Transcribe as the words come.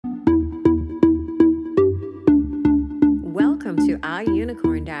to Our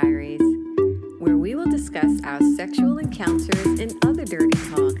Unicorn Diaries, where we will discuss our sexual encounters and other dirty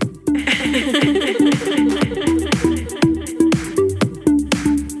talk.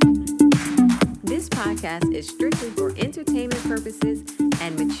 This podcast is strictly for entertainment purposes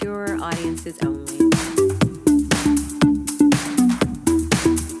and mature audiences only.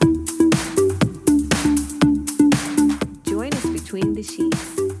 Join us between the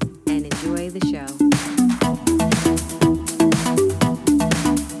sheets and enjoy the show.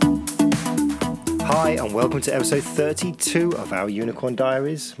 Hi, and welcome to episode 32 of Our Unicorn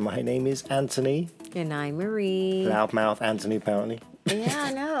Diaries. My name is Anthony. And I'm Marie. Loudmouth Anthony, apparently. Yeah,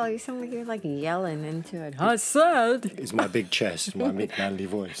 I know. You sound like you're like yelling into it. I said. It's my big chest, my big manly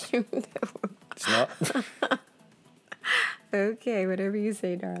voice. It's not. Okay, whatever you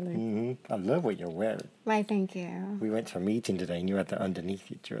say, darling. I love what you're wearing. Why, thank you. We went to a meeting today and you had that underneath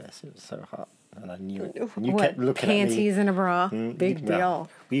your dress. It was so hot. And I knew it. And you What, kept looking panties at me. and a bra? Big deal. Well,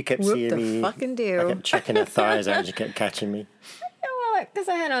 you kept Whoop seeing the me. fucking do. I kept checking her thighs out and you kept catching me. Well, because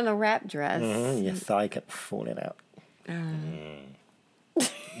I had on a wrap dress. Your thigh kept falling out.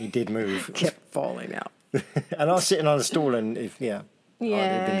 You did move. Kept falling out. And I was sitting on a stool and it'd Yeah,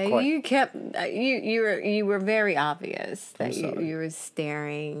 been quite... you kept you were very obvious that sorry. you were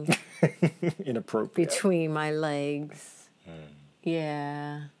staring inappropriate. between my legs.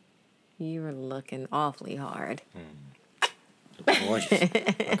 Yeah, you were looking awfully hard. Gorgeous.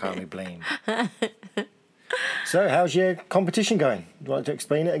 I can't be blamed. So, how's your competition going? Would you like to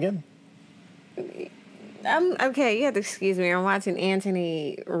explain it again? Okay, you have to excuse me. I'm watching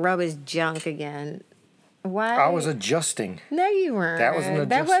Anthony rub his junk again. Why? I was adjusting. No, you weren't. That was an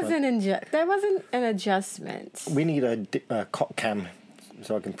adjustment. That wasn't an adjustment. We need a cock cam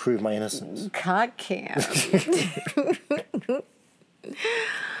so I can prove my innocence. Cock cam.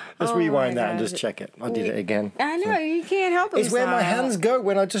 Let's rewind that and God. just check it. I did it again. I know, you can't help it. It's where my hands go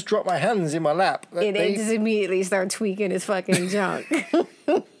when I just drop my hands in my lap. They just immediately start tweaking his fucking junk.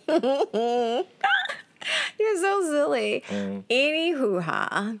 You're so silly. Any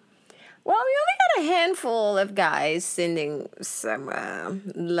hoo-ha. Well, we only got a handful of guys sending some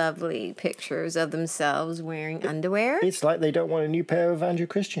lovely pictures of themselves wearing underwear. It's like they don't want a new pair of Andrew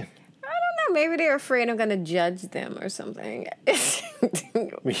Christian. I don't know. Maybe they're afraid I'm going to judge them or something.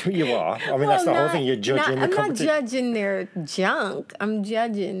 You are. I mean, that's the whole thing. You're judging the I'm not competition. judging their junk. I'm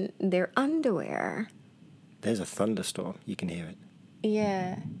judging their underwear. There's a thunderstorm. You can hear it.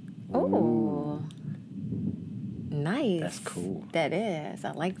 Yeah. Oh. Nice. That's cool. That is.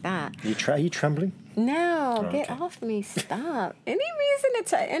 I like that. You trembling? No, get okay. off me. Stop. Any reason to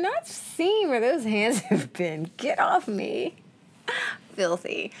touch? And I've seen where those hands have been. Get off me.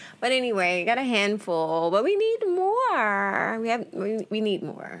 Filthy. But anyway, got a handful, but we need more. We need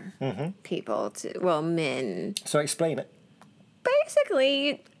more people men. So explain it.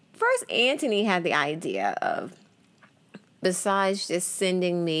 Basically, first Anthony had the idea of, besides just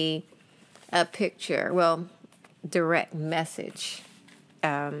sending me a picture, direct message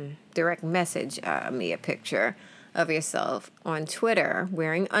me a picture of yourself on Twitter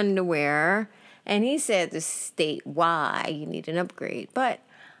wearing underwear. And he said to state why you need an upgrade. But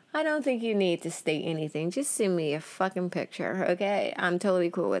I don't think you need to state anything. Just send me a fucking picture, okay? I'm totally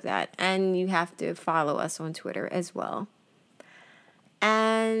cool with that. And you have to follow us on Twitter as well.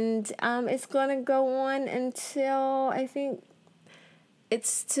 And it's going to go on until, I think,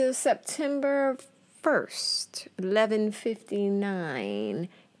 it's till September 1st, 11:59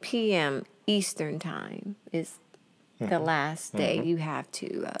 p.m. Eastern Time is the last day you have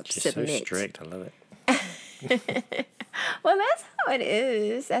to She's submit. so strict. I love it. Well, that's how it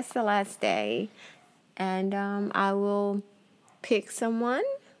is. That's the last day. And I will pick someone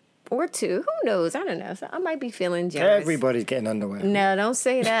or two. Who knows? I don't know. So I might be feeling generous. Everybody's getting underwear. No, don't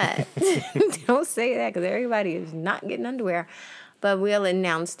say that. Don't say that because everybody is not getting underwear. But we'll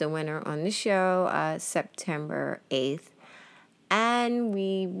announce the winner on the show September 8th. And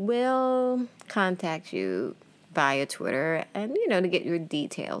we will contact you via Twitter and, to get your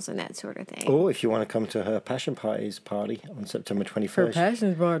details and that sort of thing. Or if you want to come to her passion party on September 21st.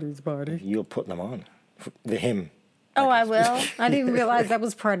 passion party. You'll put them on. Him. Oh, I will. I didn't realize that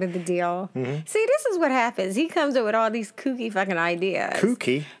was part of the deal. See, this is what happens. He comes up with all these kooky fucking ideas.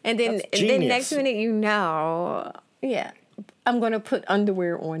 Kooky? And then next minute, yeah, I'm going to put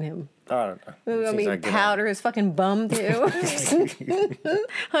underwear on him. I don't know. We're going Seems to like powder his fucking bum, too.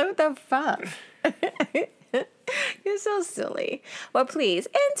 What the fuck? You're so silly. Well, please,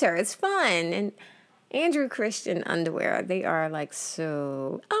 enter. It's fun. And Andrew Christian underwear, they are like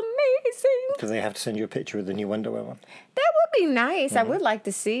so amazing. Because they have to send you a picture of the new underwear one. That would be nice. I would like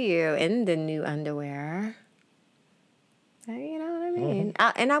to see you in the new underwear. You know what I mean?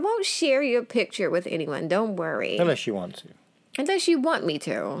 And I won't share your picture with anyone. Don't worry. Unless you want to. Unless you want me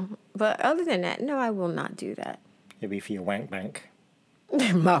to. But other than that, no, I will not do that. It'll be for your wank bank.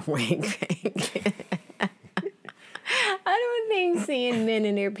 My wank bank. I don't think seeing men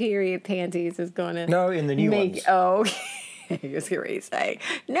in their period panties is going to... No, in the new ones. Oh, you're ready to say.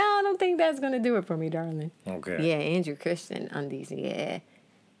 No, I don't think that's going to do it for me, darling. Okay. Yeah, Andrew Christian undies, yeah.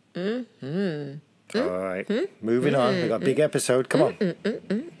 All right. Moving on. We got a big episode. Come on.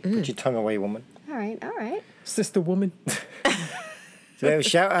 Put your tongue away, woman. All right. Sister woman. So we have a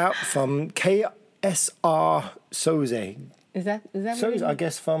shout out from KSR Soze. Is that what Soze, it I is?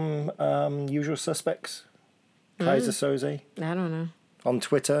 guess from Usual Suspects. Kaiser Soze I don't know. on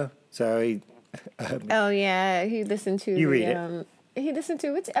Twitter. So he, Oh, yeah, he listened to You the, read it. He listened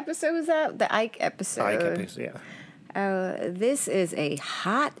to, which episode was that? The Ike episode. Ike episode, yeah. This is a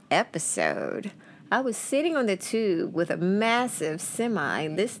hot episode. I was sitting on the tube with a massive semi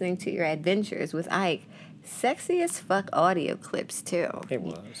listening to your adventures with Ike. Sexy as fuck audio clips, too. It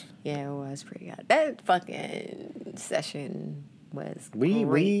was. Yeah, it was pretty hot. That fucking session was We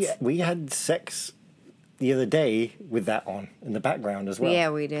great. we had sex the other day with that on in the background as well.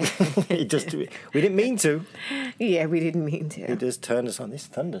 Yeah, we did. We didn't mean to. Yeah, we didn't mean It to. just turned us on. This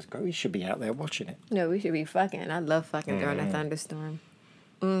thunder's great. We should be out there watching it. No, we should be fucking. I love fucking during a thunderstorm.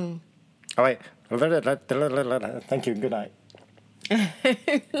 All right. Thank you. Good night.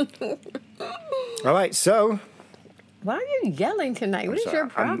 All right. So Why are you yelling tonight? What is your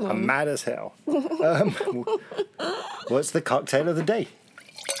problem? I'm mad as hell. What's the cocktail of the day?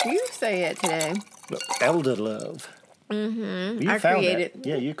 You say it today. Look, Elder Love. Mm-hmm. I found created it.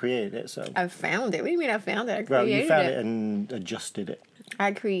 Yeah, you created it. So I found it. What do you mean I found it? I well, created you found it. it and adjusted it.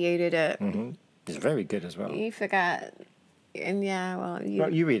 I created it. It's very good as well. You forgot. And yeah, well,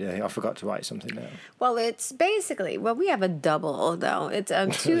 Well, you read it. I forgot to write something down. well, it's basically, well, we have a double though. It's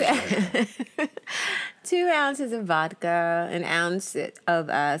 2 ounces of vodka, an ounce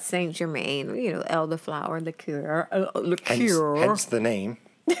of Saint Germain, elderflower liqueur, Hence the name.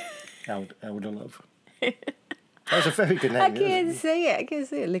 Elder Love. That's a very good name. I isn't can't it? say it. I can't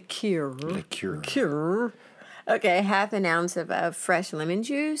say it. Liqueur. Liqueur. Okay, half an ounce of fresh lemon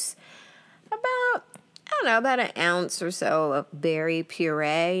juice. About an ounce or so of berry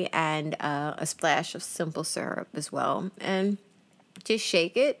puree and a splash of simple syrup as well. And just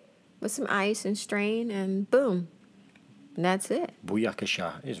shake it with some ice and strain and boom. And that's it.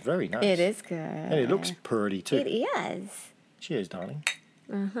 Booyakasha. It's very nice. It is good. And it looks pretty too. It is. Cheers, darling.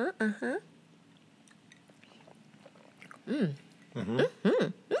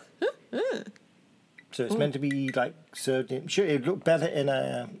 So it's meant to be like served in. Sure, it'd look better in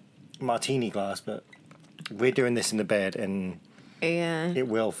a martini glass, but we're doing this in the bed and Yeah. it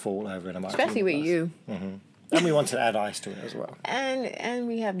will fall over in a martini Especially with glass. you. And we want to add ice to it as well. And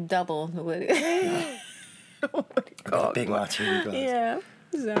we have double. What A big martini glass. yeah.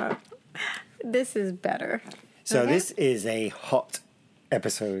 So this is better. So Okay. this is a hot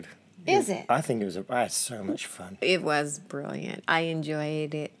episode. Is it? I think I had so much fun. It was brilliant. I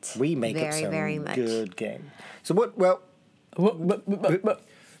enjoyed it. We make up very, some very much. good game. So what? Well,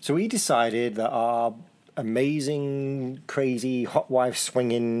 so we decided that our amazing, crazy, hot wife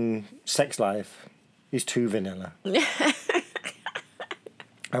swinging sex life is too vanilla,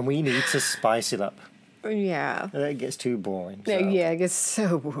 and we need to spice it up. Yeah. It gets too boring. So. Yeah, it gets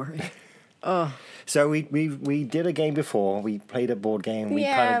so boring. So we did a game before. We played a board game. We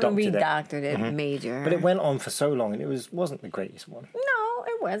kind Yeah, of we doctored it. doctored it major. But it went on for so long, and it wasn't the greatest one. No,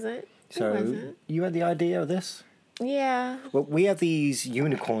 it wasn't. So It wasn't. you had the idea of this? Yeah. Well, we have these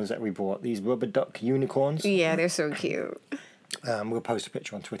unicorns that we bought. These rubber duck unicorns. Yeah, they're so cute. We'll post a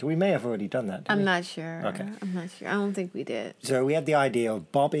picture on Twitter. We may have already done that. didn't I'm we? not sure. Okay. I'm not sure. I don't think we did. So we had the idea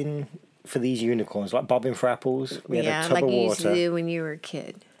of bobbing for these unicorns, like bobbing for apples. We had Yeah, a tub like of you used to water, do when you were a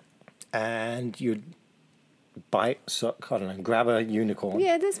kid. and you'd bite, suck, I don't know, grab a unicorn,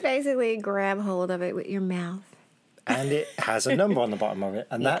 Yeah, just basically grab hold of it with your mouth. and it has a number on the bottom of it,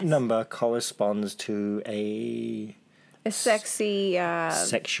 and that Yes. number corresponds to a A sexy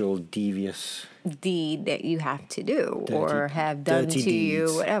sexual devious. deed that you have to do or Dirty- have done dirty to you,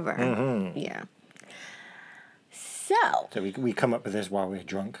 deeds. whatever. Yeah. So, So we come up with this while we're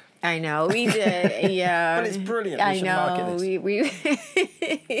drunk. I know we did, yeah. But it's brilliant. We I should know market this. we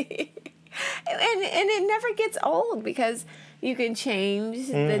and it never gets old because you can change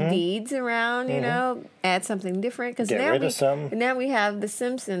the deeds around, you know, add something different. Because Get now rid of some. now we have the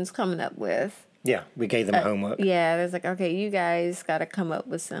Simpsons coming up with. Yeah, we gave them homework. Yeah, there's like, okay, you guys got to come up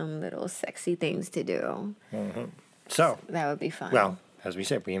with some little sexy things to do. So, That would be fun. well, as we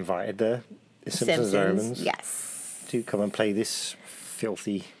said, we invited the Simpsons Romans yes. do come and play this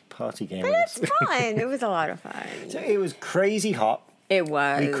filthy party game. But with it's us. fun. It was a lot of fun. So it was crazy hot. It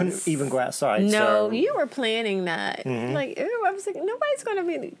was. We couldn't even go outside. No, so you were planning that. Like, ew, I was like, nobody's going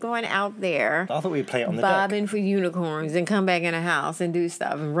to be going out there I thought we'd play it on the deck. bobbing for unicorns and come back in a house and do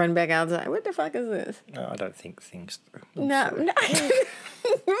stuff and run back outside. What the fuck is this? No, I don't think things. No.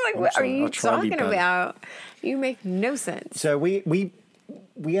 Like, what are sorry. you I'll try and be talking better. about? You make no sense. So we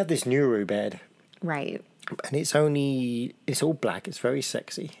had this Nuru bed, Right. and it's all black. It's very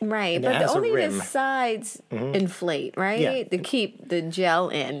sexy. Right. And it But has a only the rim. sides inflate, right? Yeah. To keep the gel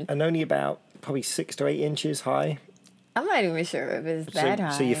in. And only about probably 6 to 8 inches high. I'm not even sure if it's that high.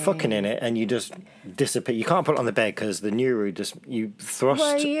 So you're fucking in it and you just disappear. You can't put it on the bed because the Nuru just you thrust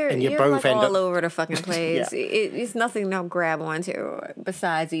Well, and you you're both like end all up. over the fucking place. Yeah. It's nothing to grab onto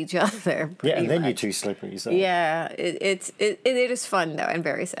besides each other. Yeah, and then you're much. too slippery. So Yeah, it is fun though and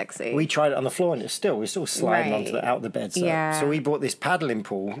very sexy. we tried it on the floor and we're still sliding Right. out the bed. So, Yeah. so we bought this paddling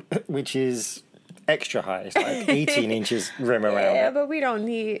pool, which is extra high. It's like 18 inches rim around Yeah, it. but we don't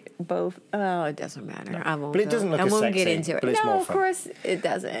need both. Oh, it doesn't matter. I won't. But it doesn't look I as won't get sexy, into it. but it's No, more of fun. course it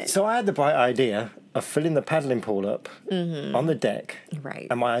doesn't. So I had the bright idea of filling the paddling pool up on the deck. Right.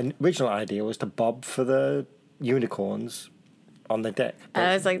 And my original idea was to bob for the unicorns on the deck.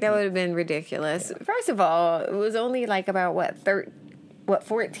 I was like, that would have been ridiculous. First of all, it was only like about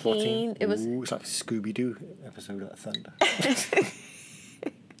 14? It was Ooh, it's like a Scooby-Doo episode of Thunder.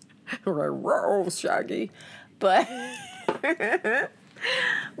 roll, Shaggy. But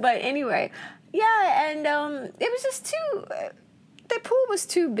but anyway, yeah, and it was just too. The pool was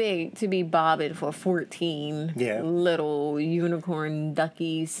too big to be bobbing for 14 Yeah. little unicorn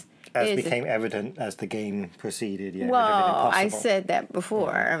duckies. As It's- became evident as the game proceeded. Yeah, it would well, have been I impossible. said that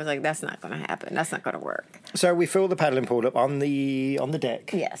before. I was like, that's not going to happen. That's not going to work. So we filled the paddling pool up on the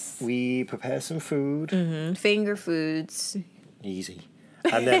deck. Yes. We prepare some food. Finger foods. Easy.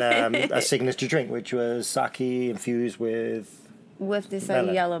 And then a signature drink, which was sake infused with. With this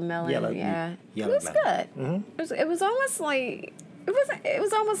Melon. yellow melon, Yellow- yeah, yellow it was melon. Mm-hmm. good. It was almost like it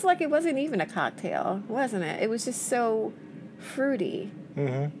was almost like it wasn't even a cocktail, wasn't it? It was just so fruity,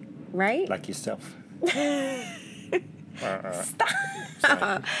 right? Like yourself.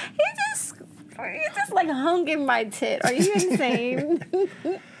 Stop! He just like hung in my tit. Are you insane?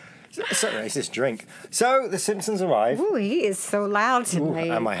 So it's this drink. So the Simpsons arrive. Ooh, he is so loud Ooh, tonight.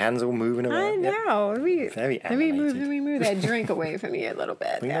 and my hands all moving I around. Yep. know. Very let me animated. move that drink away from you a little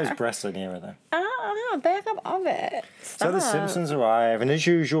bit. Bring there. those breasts in here, though. Oh, back up off it. So the Stop. Simpsons arrive, and as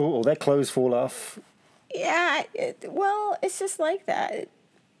usual, all their clothes fall off. Yeah, well, it's just like that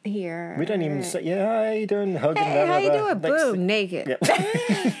here. We don't even say, yeah, how you doing? Hugging Hey, how you another. doing? Next Boom, thing- naked. Yep.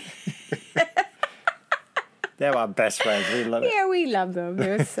 They're our best friends. We love it. Yeah, we love them.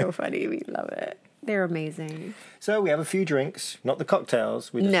 They're so funny. We love it. They're amazing. So we have a few drinks, not the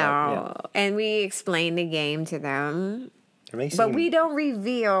cocktails. We just No, and we explain the game to them, and they but seem- we don't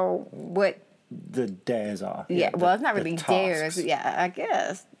reveal what. the dares are. Yeah, well, it's not the really tasks. dares. Yeah, I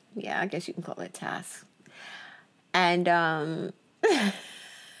guess. Yeah, I guess you can call it tasks. And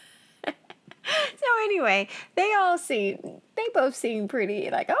so anyway, they both seem pretty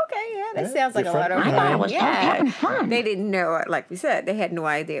like, okay, yeah, that Yeah, sounds like a lot of different. fun. I thought it was Yeah, fun. they didn't know, like we said, they had no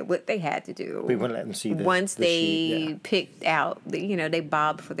idea what they had to do. We wouldn't let them see the Once the they sheet, yeah. picked out, they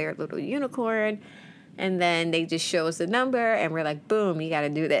bobbed for their little unicorn, and then they just show us the number, and we're like, boom, you got to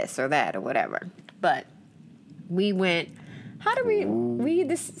do this or that or whatever. But we went. How do we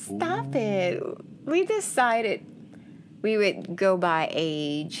just stop it? We decided we would go by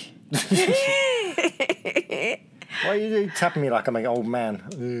age. Why are you tapping me like I'm an old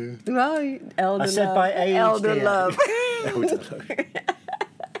man? Well, elder I said love. by age. Elder dear. love. Elder love.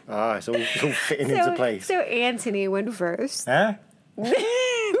 Ah, it's all fitting into place. So Anthony went first, Huh?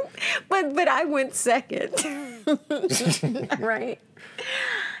 but I went second, right?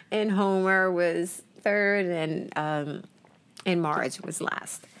 And Homer was third, and Marge was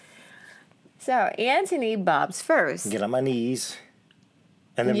last. So Anthony bobs first. Get on my knees.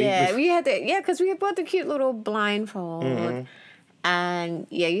 And then Yeah, we we had to. Yeah, because we had bought the cute little blindfold, and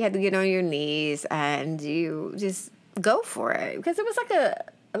yeah, you had to get on your knees and you just go for it because it was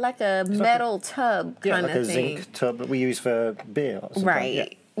like a metal tub yeah, kind like of a thing, zinc tub that we use for beer. Or something.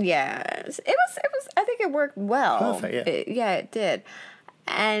 right? Yeah. Yeah. It was. I think it worked well. Perfect, yeah. It did,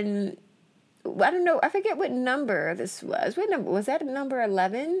 and I don't know. I forget what number this was. What number was that? Number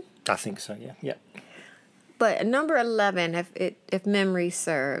 11. I think so. Yeah. Yeah. But number 11, if memory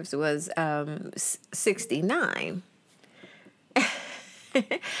serves, was 69.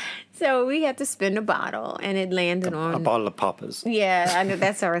 So we had to spin a bottle, and it landed on. A bottle of poppers. Yeah, I know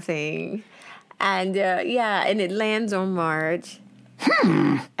that's our thing. And and it lands on Marge.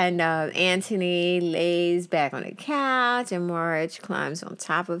 And Anthony lays back on the couch, and Marge climbs on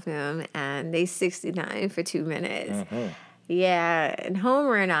top of him, and they 69 for 2 minutes. Yeah, and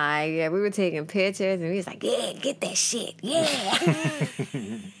Homer and I, we were taking pictures, and we was like, yeah, get that shit, yeah.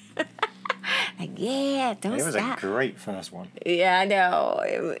 Like, yeah, don't It was stop. a great first one. Yeah, I know.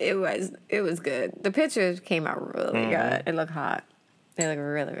 It was good. The pictures came out really good. It looked hot. They look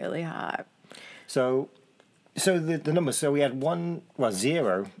really, really hot. So the numbers. So we had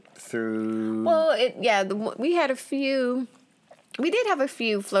 0 through. Well, we had a few. We did have a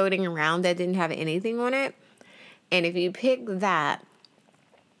few floating around that didn't have anything on it. And if you pick that,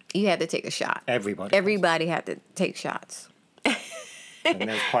 you had to take a shot. Everybody had to take shots. And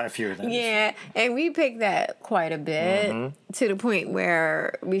there's quite a few of those. Yeah, and we picked that quite a bit to the point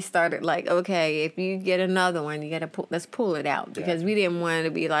where we started like, okay, if you get another one, you gotta let's pull it out because we didn't want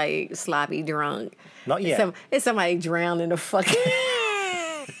to be like sloppy drunk. Not yet. It's somebody drowned in the fucking.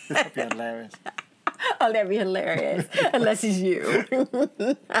 That'd be hilarious. Oh, that'd be hilarious. Unless it's you. Well,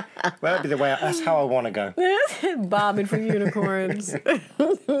 that'd be the way. That's how I want to go. Bobbing for unicorns.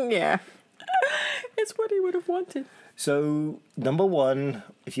 Yeah. It's what he would have wanted. So, number 1,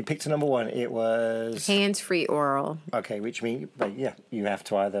 if you picked a number 1, it was... Hands-free oral. Okay, which means, you have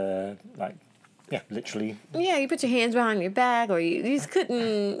to either, literally... Yeah, you put your hands behind your back, or you just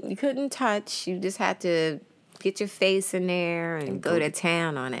couldn't touch. You just had to get your face in there and go to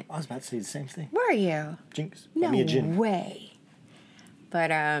town on it. I was about to say the same thing. Were you? Jinx. No Give me a gin. way. But,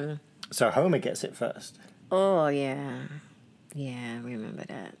 So, Homer gets it first. Oh, yeah. Yeah, I remember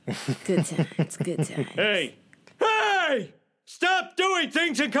that. Good times, good times. Hey! Stop doing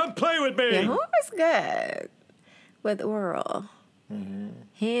things and come play with me! Yeah, Homer's good with oral.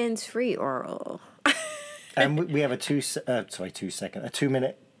 Hands-free oral. And we have a 2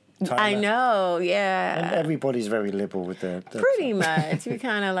 minute timer. I know, yeah. And everybody's very liberal with the Pretty much. We're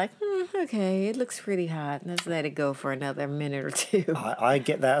kind of like, okay, it looks pretty hot. Let's let it go for another minute or two. I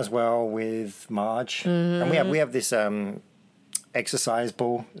get that as well with Marge. And we have this exercise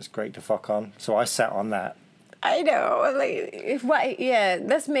ball. It's great to fuck on. So I sat on that. I know.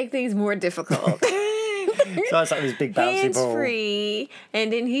 Let's make things more difficult. So it's like this big bouncy ball. Hands-free.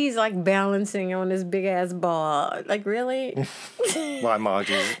 And then he's like balancing on this big-ass ball. Like, really? Why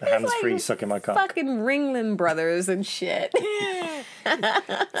Marge is hands-free sucking my cock. Fucking Ringling Brothers and shit.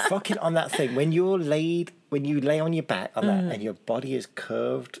 Fucking on that thing. When you lay on your back on that and your body is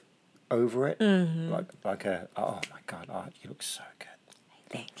curved over it, like oh my God, you look so good.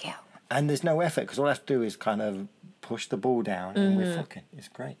 Thank you. And there's no effort because all I have to do is kind of push the ball down and we're fucking. It's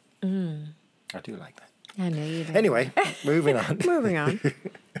great. I do like that. I know you do. Anyway, moving on. Moving on.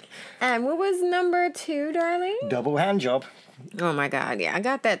 And what was number 2, darling? Double hand job. Oh my God, yeah. I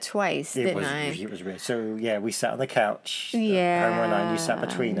got that twice, didn't I? It was weird. So, yeah, we sat on the couch. Yeah. Homer and I, you sat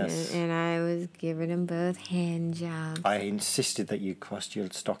between us. And I was giving them both hand jobs. I insisted that you crossed your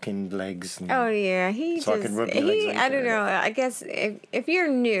stockinged legs. And Oh yeah, So I could rub your legs I later. don't know. I guess if you're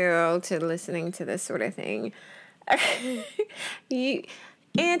new to listening to this sort of thing,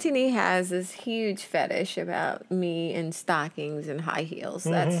 Anthony has this huge fetish about me in stockings and high heels.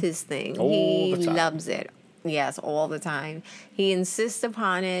 That's his thing. All the time. Loves it. Yes, all the time. He insists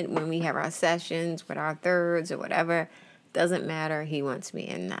upon it when we have our sessions with our thirds or whatever. Doesn't matter. He wants me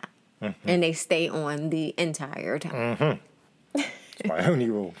in that. And they stay on the entire time. It's my only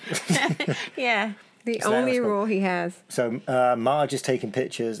rule. Yeah. The So that only was cool. rule he has. So Marge is taking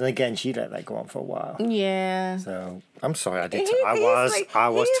pictures, and again, she let that go on for a while. Yeah. So I'm sorry, I did. He- I he's was like-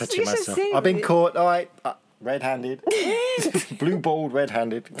 touching you should myself. see I've been me. caught. All right, red-handed, blue-balled,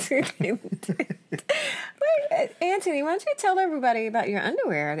 red-handed. Wait, Anthony, why don't you tell everybody about your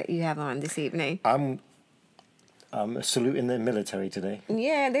underwear that you have on this evening? I'm saluting the military today.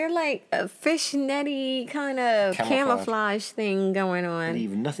 Yeah, they're like a fishnetty kind of camouflage thing going on.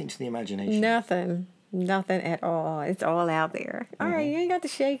 Leave nothing to the imagination. Nothing at all. It's all out there. All right, you ain't got to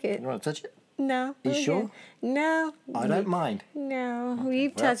shake it. You want to touch it? No. You we're sure? good. No. I don't mind. No,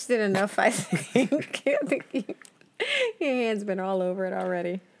 we've touched it enough, I think. I think your hand's been all over it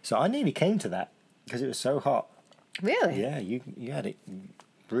already. So I nearly came to that because it was so hot. Really? Yeah, you had it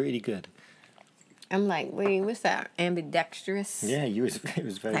really good. I'm like, wait, what's that? Ambidextrous? Yeah, it was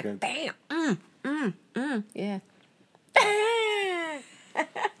very Like, good. bam. Yeah.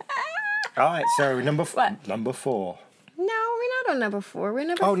 All right, so number What? number 4. No, we're not on number 4. We're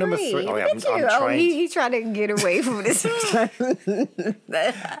number 3. Oh, number 3. Oh, yeah, Look at I'm you. trying. He tried to get away from this.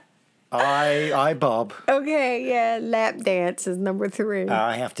 I bob. Okay, yeah, lap dance is number 3.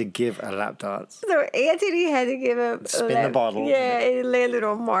 I have to give a lap dance. So Anthony had to give a Spin the bottle. Yeah, it landed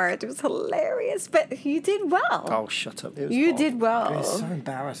on Marge. It was hilarious, but you did well. Oh, shut up. It was You horrible. did well. It was so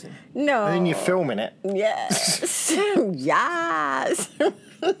embarrassing. No. And then you're filming it. Yes. Yes.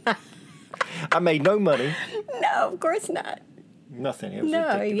 I made no money. No, of course not. Nothing. It was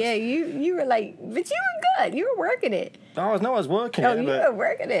No, ridiculous. yeah, you were like, but you were good. You were working it. I was working Oh, it, you but were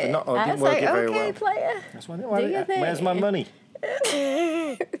working it. not- I I didn't was work like, it very okay, well. player. that's why, Do your thing. where's my money?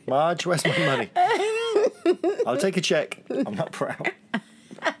 Marge, where's my money? I'll take a check. I'm not proud.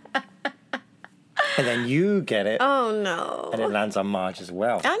 And then you get it, Oh no. and it lands on Marge as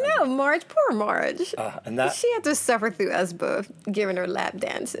well. I know, Marge, poor Marge. And that, She had to suffer through us both giving her lap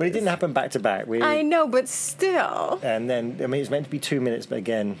dances. but it didn't happen back to back. I know, but still. And then, I mean, it's meant to be 2 minutes, but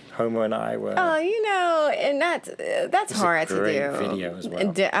again, Homer and I were. Oh, and that's a hard to great do. video as well.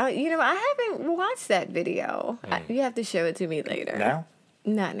 And, I haven't watched that video. You have to show it to me later. Now?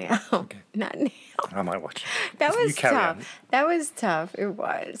 Not now. Not now. I might watch it. That You was carry tough. on. That was tough. It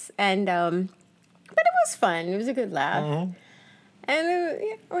was, and but it was fun. It was a good laugh. Mm-hmm. And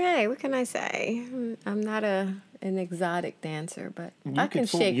hey, what can I say? I'm not an exotic dancer, but I can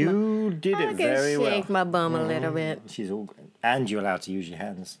shake. You did I it can very well. shake my bum a little bit. She's all good. And you're allowed to use your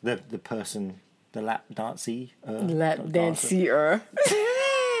hands. The person, the lap dancey. Lap dancer. dancer.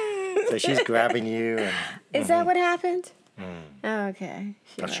 So she's grabbing you. And, Is that what happened? Oh, okay.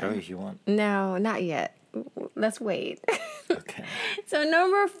 I'll Sure. show you if you want. No, not yet. Let's wait. Okay. So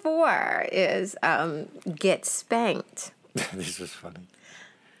number 4 is get spanked. This was funny.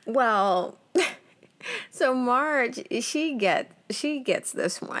 Well, so Marge, she gets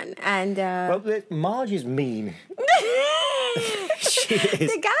this one, and Well, Marge is mean. She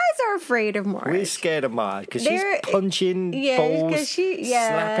is. the guys are afraid of Marge. We're scared of Marge because she's They're- punching yeah, balls, 'cause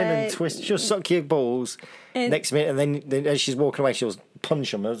slapping and twisting. She'll suck your balls. And- Next minute, and then as she's walking away, she'll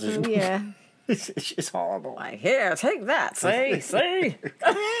punch them. Yeah. It's horrible. Like, here, take that. See.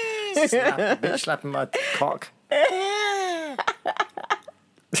 Bitch slapping my cock.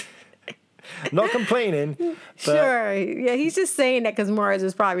 Not complaining, but, Sure. Yeah, he's just saying that because Marge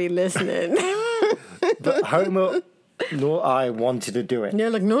is probably listening. but Homer nor I wanted to do it. They're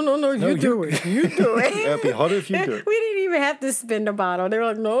like, no, you do it. You do it. It'd be harder if you do it. We didn't even have to spin the bottle. They were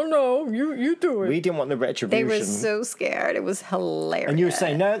like, no, you do it. We didn't want the They retribution. were so scared. It was hilarious. and you were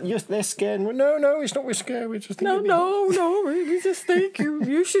saying, no, they're scared. No, it's not we're scared. We're just think No, we just think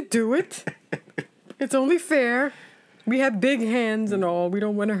you should do it. It's only fair. We have big hands and all. We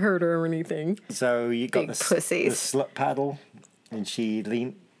don't want to hurt her or anything. So you got Big the pussies. slut paddle, and she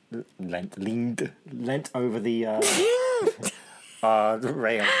leaned over the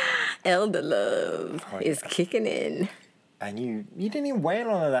rail, Elder love Oh, is kicking in. and you didn't even wail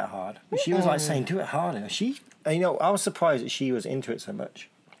on her that hard. She was like saying, "Do it harder." I was surprised that she was into it so much.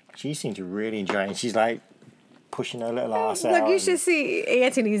 She seemed to really enjoy it, and she's like pushing her little ass out. Look, you should see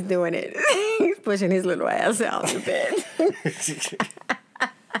Anthony's doing it. He's pushing his little ass out a bit.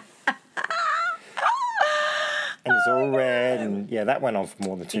 And it's all red, and yeah, that went on for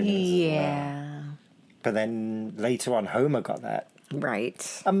more than 2 minutes. Yeah. But then later on, Homer got that,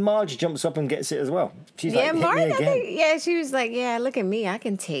 Right. and Marge jumps up and gets it as well. She's Yeah, like, "Hit Marge, me I again." think, yeah, she was like, yeah, look at me. I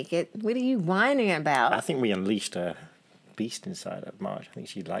can take it. What are you whining about? I think we unleashed a beast inside of Marge. I think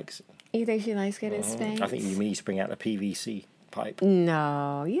she likes it. You think she likes getting spanked? I think you need to bring out the PVC pipe.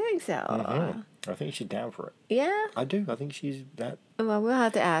 No, you think so? I think she's down for it. Yeah? I do. I think she's that. Well, we'll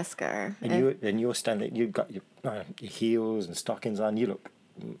have to ask her. And you're standing. You've got your heels and stockings on. You look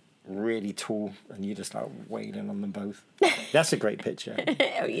really tall, and you just like wailing on them both. That's a great picture.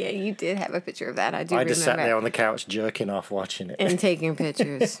 Oh, yeah, you did have a picture of that. I do I remember. just sat there on the couch jerking off watching it. And taking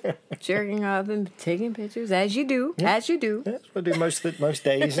pictures. Jerking off and taking pictures, as you do. As you do. That's what I do most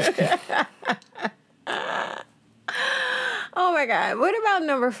days. Oh, my God. What about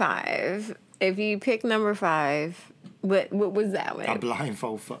number 5? If you pick number 5, what was that one? A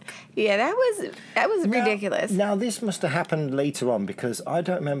blindfold fuck. Yeah, that was ridiculous. Now this must have happened later on because I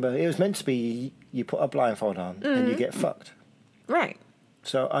don't remember. It was meant to be you put a blindfold on and you get fucked. Right.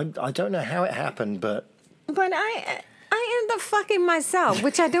 So I don't know how it happened, but But I end up fucking myself,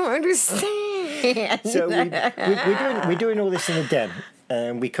 which I don't understand. so we're doing all this in the den,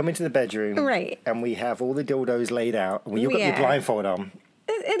 and we come into the bedroom, Right. And we have all the dildos laid out, and you've got your Yeah. blindfold on,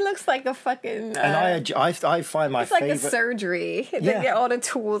 It looks like a fucking. and I find my it's like a favorite. surgery. Yeah. All the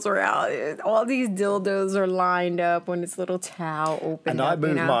tools are out. All these dildos are lined up when this little towel opened And up. I moved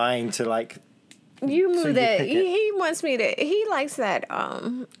you know? mine to like You So move you that. pick it. He wants me to. He likes that.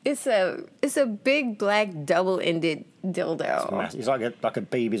 It's a big black double-ended dildo. It's like a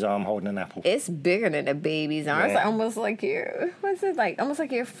baby's arm holding an apple. It's bigger than a baby's arm. It's Yeah. almost like your. What's it like? Almost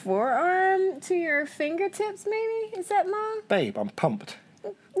like your forearm to your fingertips. Maybe is that long? Babe, I'm pumped.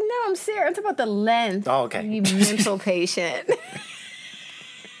 No, I'm serious. I'm talking about the length. Oh, okay. You mental patient.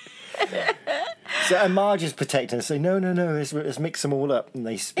 So and Marge is protecting and say, no, let's mix them all up. And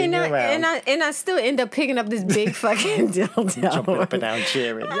they spin you around, and I still end up picking up this big fucking dildo. jumping up and down,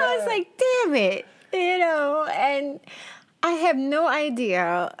 cheering. I was like, damn it. And I have no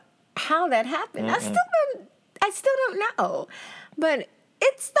idea how that happened. I still don't know. But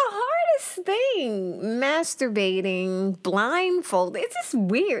it's the hardest thing, masturbating, blindfolded. It's just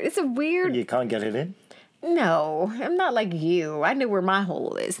weird. It's a weird... You can't get it in? No, I'm not like you. I know where my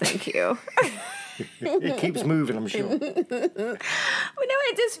hole is, thank you. It keeps moving, I'm sure. But no,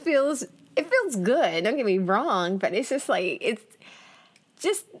 it just feels good. Don't get me wrong, but it's just like it's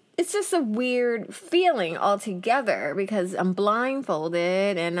just a weird feeling altogether because I'm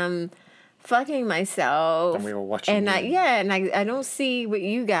blindfolded and I'm fucking myself. And we were watching and you. I don't see what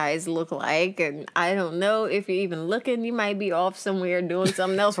you guys look like, and I don't know if you're even looking. You might be off somewhere doing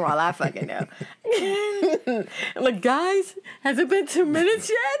something else while I fucking know. Look, guys, has it been 2 minutes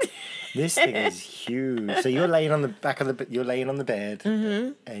yet? This thing is huge. So you're laying on the bed,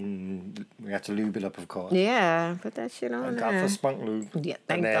 Mm-hmm. and we have to lube it up, of course. Yeah, put that shit on And got there. for spunk lube. Yeah,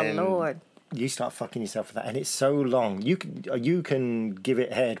 thank And the then Lord. You start fucking yourself with that, and it's so long. You can give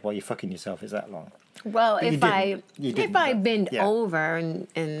it head while you're fucking yourself. It's that long. Well, But you if I didn't, bend yeah. over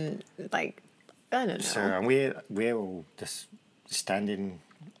and like I don't know. So and we're all just standing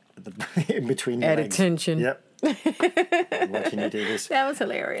in between your At legs. attention. Yep. Watching you do this That was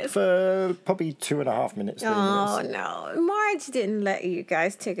hilarious. for probably 2.5 minutes. 3 Oh minutes. no, Marge didn't let you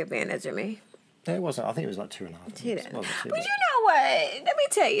guys take advantage of me. It wasn't. I think it was like 2.5 She minutes. didn't. Wasn't But you know what? Let me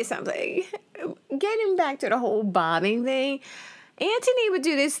tell you something. Getting back to the whole bobbing thing, Anthony would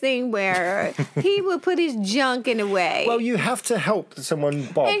do this thing where he would put his junk in the way. Well, you have to help someone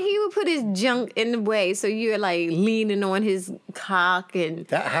bob. And he would put his junk in the way, so you're like leaning on his cock, and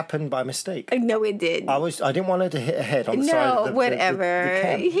That happened by mistake. no, it didn't. I didn't want her to hit her head on the side of the whatever. the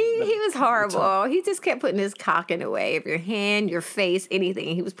can. He was horrible. He just kept putting his cock in the way of your hand, your face,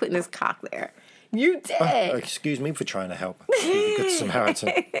 anything. He was putting his cock there. You did. Excuse me for trying to help. Be a good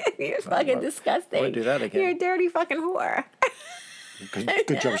Samaritan. You're fucking disgusting. I won't do that again. You're a dirty fucking whore.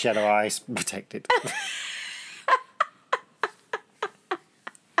 Good job, Shadow Eyes protected.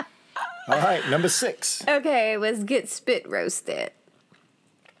 All right, number 6. Okay, let's get spit roasted.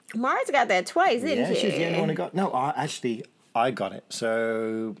 Mars got that twice, didn't Yeah, she? she's the only one who got. No, I got it.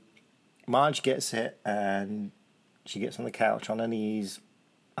 So Marge gets it, and she gets on the couch on her knees.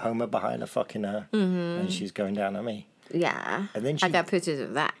 Homer behind her fucking her, and she's going down at me. Yeah. And then I she- got pictures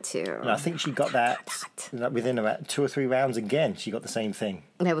of that too. And I think she got that within about 2 or 3 rounds again. She got the same thing.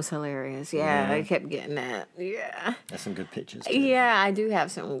 That was hilarious. Yeah, I kept getting that. Yeah. There's some good pictures. Too. Yeah, I do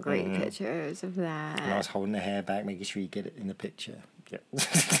have some great pictures of And I that. was holding her hair back, making sure you get it in the picture. Yep.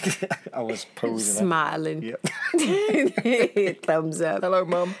 I was posing. her. Smiling. Yep. Thumbs up. Hello,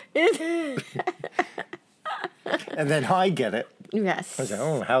 Mum. And then I get it. Yes. I was like,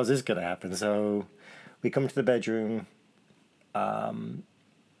 oh, how's this going to happen? So we come to the bedroom.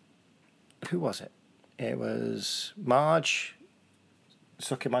 Who was it? It was Marge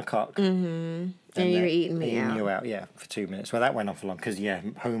sucking my cock. And you were eating me eating out. you out, yeah, for 2 minutes. Well, that went on for long because, yeah,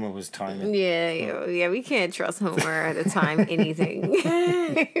 Homer was timing. Yeah, we can't trust Homer at a time anything.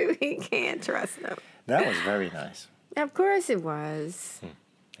 We can't trust him. That was very nice. Of course it was.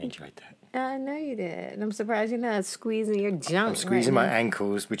 I enjoyed that. I know you did. I'm surprised you're not squeezing your junk. I'm squeezing right my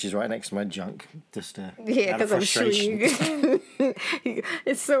ankles, which is right next to my junk, just now. Yeah, out of because I'm sure frustration.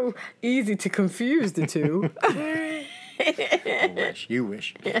 it's so easy to confuse the two. I wish. You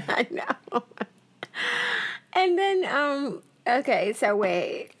wish. I know. And then, okay, so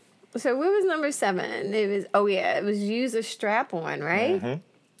wait. So what was number 7? It was use a strap on, right?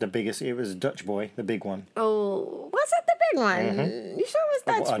 The biggest, it was Dutch Boy, the big one. Oh, was that the big one? You sure it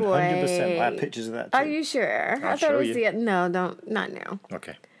was Dutch Boy? 100%. I have pictures of that too. Are you sure? I thought show it was you. no, not now.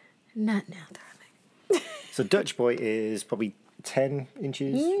 Okay. Not now, darling. So Dutch Boy is probably 10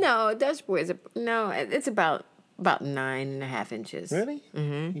 inches. No, Dutch Boy is it's about 9.5 inches. Really?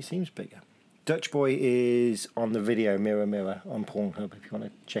 Mm-hmm. He seems bigger. Dutch Boy is on the video Mirror Mirror on Pornhub if you want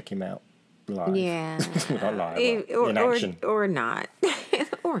to check him out live. Yeah. Not live, but in action. Or not.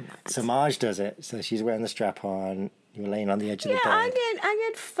 Or not. So Marge does it. So she's wearing the strap on. You're laying on the edge of Yeah, the bed. I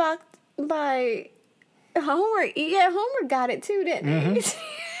get fucked by Homer. Yeah, Homer got it too, didn't he?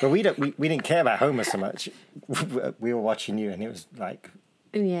 But we didn't care about Homer so much. We were watching you, and it was like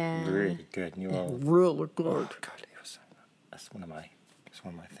Yeah. really good. And you were Really good. oh god, it was. That's one of my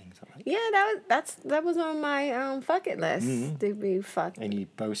things I like. Yeah, that was on my bucket list to be fucked. And you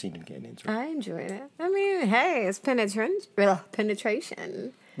both seem to be getting into it. I enjoyed it. I mean, hey, it's penetration.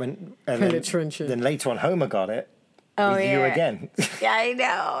 Then later on, Homer got it. Oh, with you yeah. again. Yeah, I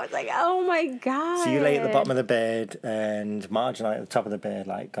know. It's like, oh my god. So you lay at the bottom of the bed, and Marge and I at the top of the bed,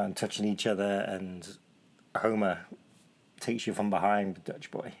 like kind of touching each other, and Homer takes you from behind with Dutch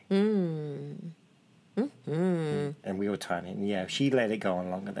Boy. And we were tiny. And yeah, she let it go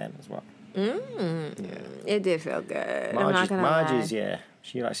on longer then as well. It did feel good. I'm not gonna lie. Marge's, yeah,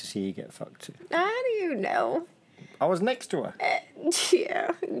 she likes to see you get fucked too. How do you know? I was next to her.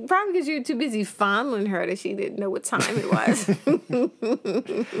 Yeah, probably because you were too busy fondling her that she didn't know what time it was.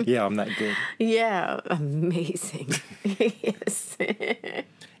 Yeah, I'm that good. Yeah, amazing. Yes.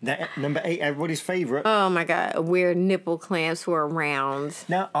 Now, number 8, everybody's favourite. Oh my god, weird nipple clamps were around.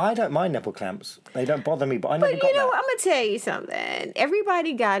 Now, I don't mind nipple clamps. They don't bother me, but I never But got you know, that. I'm gonna tell you something.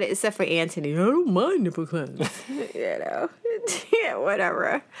 Everybody got it except for Anthony. I don't mind nipple clamps. You know, yeah,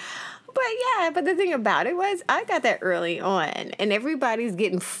 whatever. But the thing about it was, I got that early on, and everybody's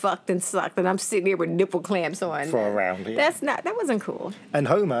getting fucked and sucked, and I'm sitting here with nipple clamps on. For a round, yeah. That wasn't cool. And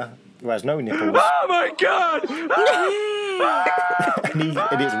Homer, who has no nipples, Oh my God!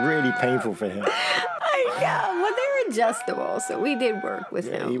 and it's really painful for him. I know. Well, they're adjustable, so we did work with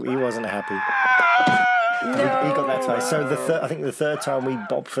him. He wasn't happy. No. He got that twice. So I think the third time we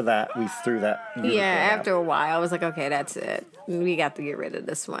bobbed for that, we threw that. Yeah, unicorn out. after a while, I was like, okay, that's it. We got to get rid of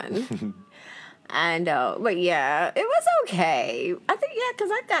this one. And but yeah, it was okay. I think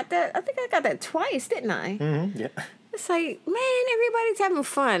because I got that. I think I got that twice, didn't I? Yeah. It's like, man, everybody's having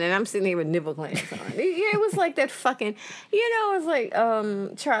fun, and I'm sitting here with nipple clamps on. It was like that fucking, it was like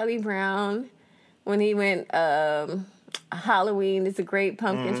Charlie Brown when he went Halloween. It's a great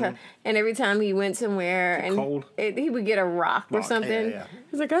pumpkin, and every time he went somewhere, and cold? he would get a rock or Rock, something. yeah.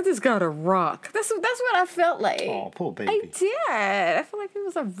 He's like, I just got a rock. That's what I felt like. Oh, poor baby. I did. I felt like it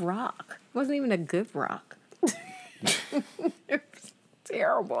was a rock. It wasn't even a good rock. It was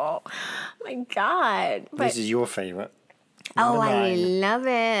terrible. My God. But This is your favourite. oh, Number I 9. love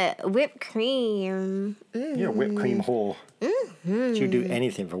it. Whipped cream. You're a whipped cream whore. You do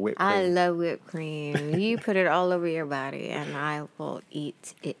anything for whipped cream. I love whipped cream. You put it all over your body, and I will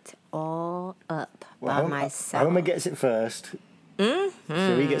eat it all up by myself. Homer gets it first.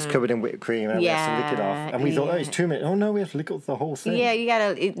 So he gets covered in whipped cream and we have to lick it off. And we thought, oh, it's 2 minutes. Oh, no, we have to lick off the whole thing. Yeah, you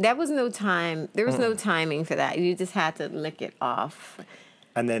gotta. That was no time. There was no timing for that. You just had to lick it off.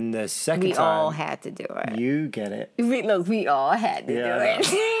 And then the second We time, all had to do it. you get it. We all had to Yeah.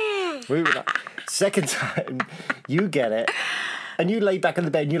 do it. We were like, second time, you get it. And you lay back in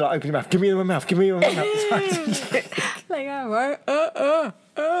the bed and you like, open your mouth. Give me my mouth. Give me my mouth. Like, all right.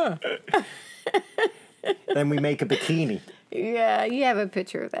 Then we make a bikini. Yeah, you have a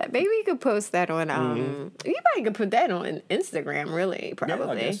picture of that. Maybe you could post that on. You probably could put that on Instagram. Really, Yeah, I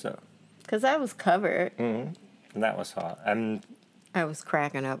probably. guess so. Because I was covered. And that was hot. And I was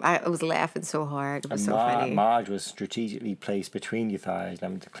cracking up. I was laughing so hard. It was so funny. Marge was strategically placed between your thighs,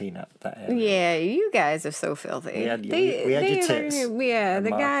 having to clean up that area. Yeah, you guys are so filthy. We had your tits. Yeah,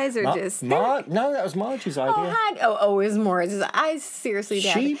 the guys are just. No, that was Marge's idea. It's more. I seriously.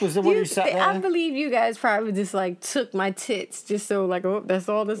 She was the one who sat there. I believe you guys probably just like took my tits just so like, oh, that's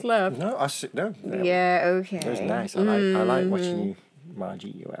all that's left. No, no. Yeah. Okay. It was nice. I like watching you, Marge,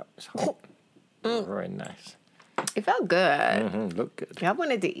 eat you out. It's hot. Very nice. It felt good. Look good. I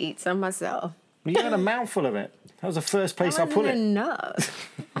wanted to eat some myself. You had a mouthful of it. That was the first place I That put wasn't it. enough.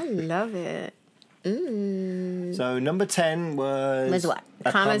 I love it. So number 10 was what?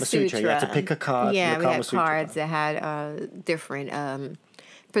 a Kama Sutra. You had to pick a card. Yeah, from we the Kama had Sutra cards card. that had different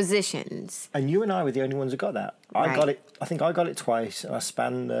positions. And you and I were the only ones who got that. I Right. got it. I think I got it twice, and I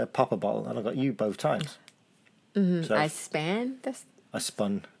spun the popper bottle, and I got you both times. So I span. That's I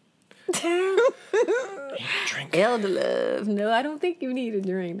spun. Drink. elder love. No, I don't think you need a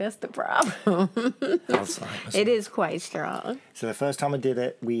drink. That's the problem. Alzheimer's. It is quite strong. So the first time I did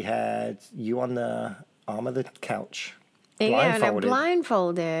it, we had you on the arm of the couch, Yeah, and I blindfolded.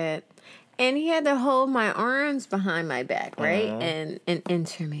 blindfolded. And he had to hold my arms behind my back, right? And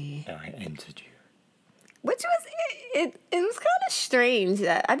enter me. And I entered you. Which was it was kind of strange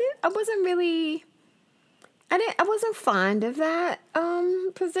that I wasn't fond of that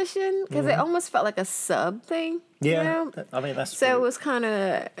position because it almost felt like a sub thing. Yeah, You know? I mean that's. So it weird. was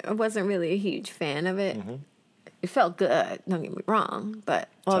I wasn't really a huge fan of it. It felt good, don't get me wrong, but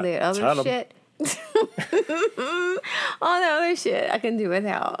all the other Tell 'em. shit, All the other shit I can do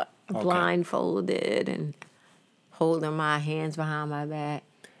without. Blindfolded and holding my hands behind my back.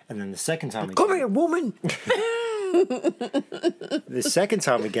 And then the second time we Come here, woman. the second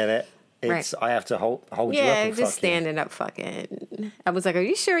time we get it, it's I have to hold you up. Yeah, And just fuck standing up fucking. I was like, are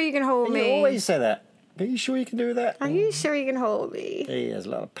you sure you can hold you. me? You always say that. Are you sure you can do that? Are you sure you can hold me? Hey, there's a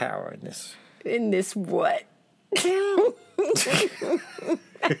lot of power in this. In this what?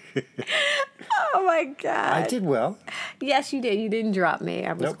 Oh my God. I did well. Yes, you did. You didn't drop me.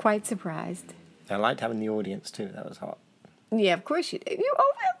 I was Nope. quite surprised. I liked having the audience too. That was hot. Yeah, of course you did.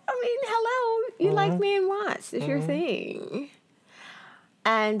 Hello. You like being watched. It's your thing.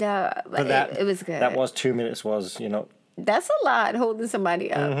 And But it was good. That was 2 minutes. That's a lot holding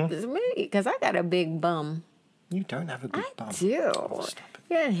somebody up. Because I got a big bum. You don't have a big I bum. do. Oh, stop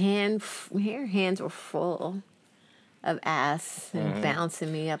it. Your hands were full of ass and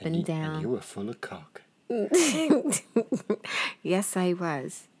bouncing me up and down. And you were full of cock. Yes, I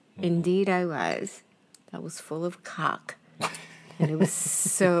was. Indeed, I was. I was full of cock. And it was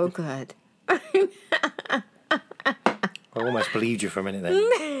so good. I almost believed you for a minute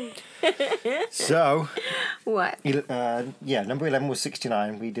then. So, What? number 11 was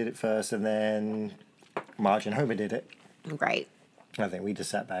 69. We did it first, and then Marge and Homer did it. Right. I think we just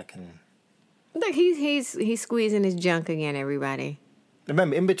sat back and... Look, he's squeezing his junk again, everybody.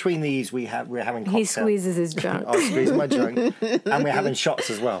 Remember, in between these, we're having cocktails. He squeezes his junk. I was squeezing my junk. And we're having shots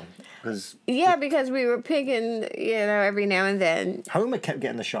as well. Because Yeah, because we were picking, every now and then. Homer kept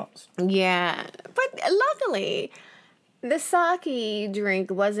getting the shots. Yeah. But luckily, the sake drink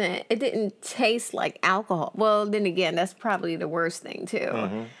it didn't taste like alcohol. Well, then again, that's probably the worst thing,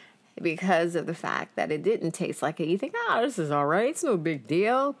 too. Because of the fact that it didn't taste like it. You think, this is all right. It's no big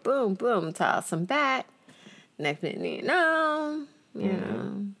deal. Boom, boom, toss them back. Next thing you know,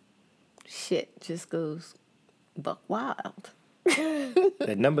 shit just goes buck wild.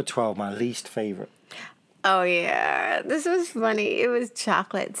 At number 12, my least favorite. Oh, yeah. This was funny. It was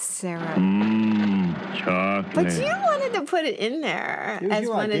chocolate syrup. Chocolate. But you wanted to put it in there It was as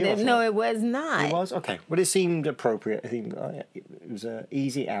your one of idea, I the... thought. No, it was not. It was? Okay. Well, it seemed appropriate. I think it was an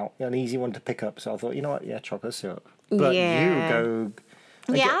easy out, an easy one to pick up. So I thought, you know what? Yeah, chocolate syrup. But Yeah. you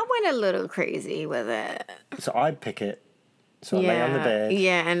go... Yeah, I went a little crazy with it. So I'd pick it. So I lay on the bed.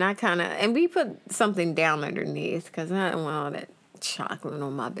 Yeah, and I kind of... And we put something down underneath because I don't want all that chocolate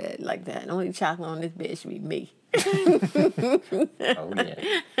on my bed like that. The only chocolate on this bed should be me. Oh, yeah.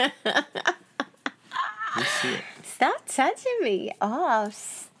 You see it. Stop touching me. Oh,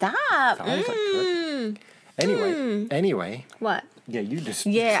 stop. Sounds like good. Anyway. What? Yeah, you just...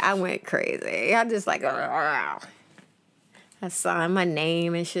 Yeah, I went crazy. I just like... I signed my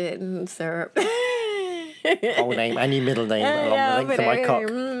name and shit and syrup. Whole name and your middle name along the length of my cock.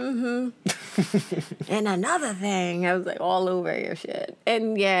 And another thing, I was like all over your shit.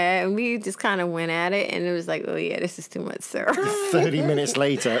 And yeah, we just kind of went at it, and it was like, oh yeah, this is too much syrup. 30 minutes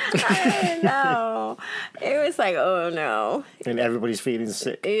later. No, it was like, oh no. And everybody's feeling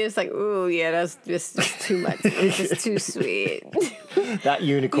sick. It was like, oh yeah, that's just too much. It's just too sweet. That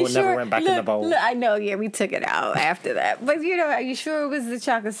unicorn never went back in the bowl. Look, I know, yeah, we took it out after that. But are you sure it was the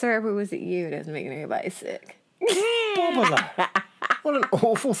chocolate syrup or was it you that's making everybody sick? Bobula. What an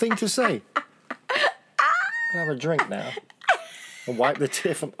awful thing to say. I'll have a drink now. And wipe the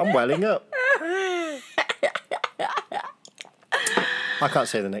tiff. I'm welling up. I can't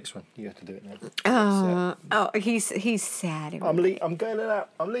say the next one. You have to do it now. He's sad. I'm going out.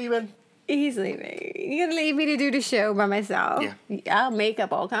 I'm leaving. He's leaving. You're gonna leave me to do the show by myself? Yeah. I'll make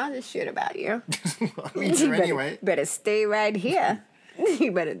up all kinds of shit about you. I mean, you anyway. Better stay right here.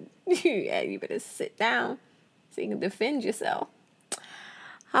 You better sit down so you can defend yourself.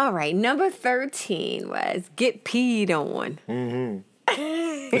 All right, number 13 was get peed on.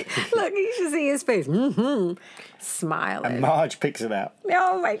 Look, you should see his face. Smiling. And Marge picks it out.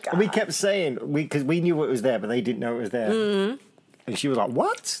 Oh my God. We kept saying, because we knew it was there, but they didn't know it was there. And she was like,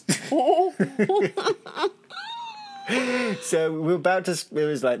 what? So we were about to, it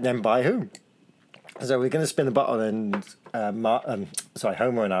was like, then by who? So we're going to spin the bottle, and Homer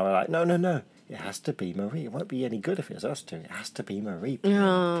and I were like, no. It has to be Marie. It won't be any good if it's us two. It has to be Marie.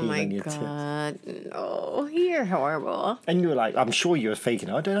 Oh my God. No, you're horrible. And you were like, I'm sure you were faking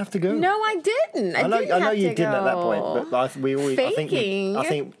it. I don't have to go. No, I didn't. I know you didn't at that point, but we always, Faking. I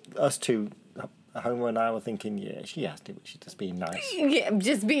think us two, Homer and I were thinking, yeah, she has to, but she's just being nice. Yeah,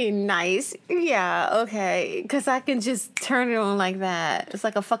 just being nice. Yeah, okay. Because I can just turn it on like that. It's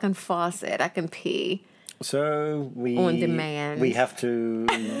like a fucking faucet. I can pee. So on demand. We have to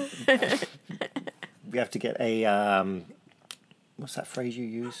get a what's that phrase you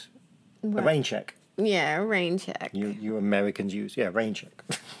use? A rain check. Yeah, a rain check. You Americans use rain check.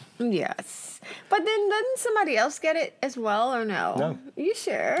 Yes. But then doesn't somebody else get it as well or no? No. You I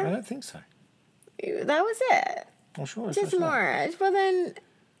sure? don't think so. That was it. I'm sure it's Just Marge. Well then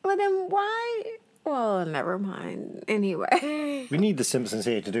why? Well, never mind. Anyway. We need the Simpsons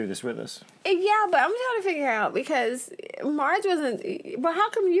here to do this with us. Yeah, but I'm trying to figure out because Marge wasn't. Well,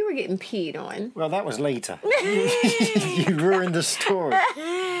 how come you were getting peed on? Well, that was later. You ruined the story.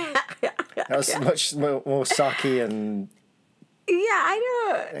 That was much more sake and Yeah, I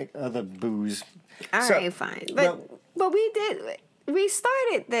know. other booze. All So, right, fine. But we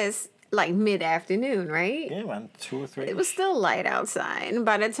started this like mid-afternoon, right? Yeah, man, 2 or 3. It was still light outside. And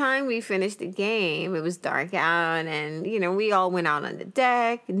by the time we finished the game, it was dark out. And, we all went out on the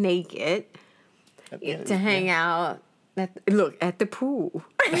deck naked to hang out. At the pool.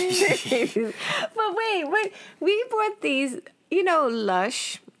 But wait. We bought these,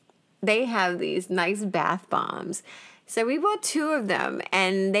 Lush. They have these nice bath bombs. So we bought 2 of them.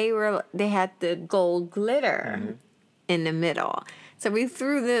 And they had the gold glitter in the middle. So we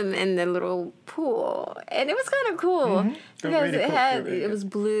threw them in the little pool, and it was kind of cool because it was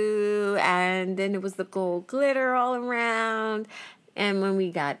blue, and then it was the gold glitter all around. And when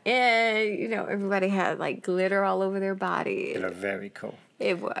we got in, everybody had like glitter all over their body. They look very cool.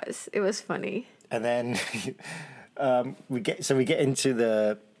 It was funny. And then we get into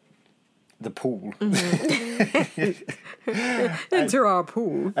the pool. Into our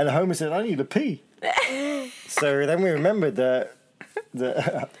pool. And Homer said, "I need to pee." So then we remembered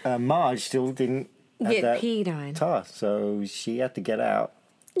that Marge still didn't have Get that peed on. task, so she had to get out.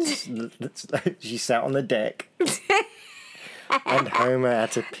 She sat on the deck, and Homer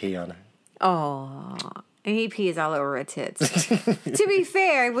had to pee on her. Oh, and he pees all over her tits. To be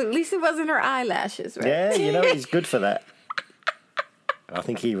fair, at least it wasn't her eyelashes, right? Yeah, he's good for that. I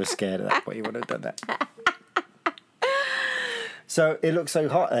think he was scared of that, but he would have done that. So it looked so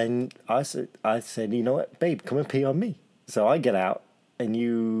hot, and I said, you know what, babe, come and pee on me. So I get out, and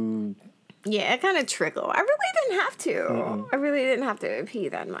you... Yeah, it kind of trickled. I really didn't have to. I really didn't have to pee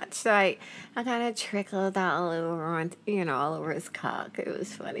that much. So I kind of trickled all over, all over his cock. It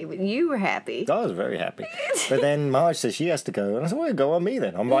was funny, but you were happy. I was very happy. But then Marge says she has to go, and I said, well, go on me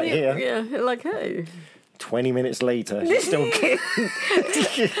then. I'm right here. Yeah, like, hey. 20 minutes later, she's still...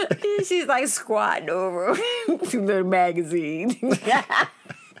 She's like squatting over the magazine.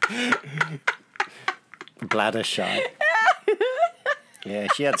 Bladder shy. Yeah,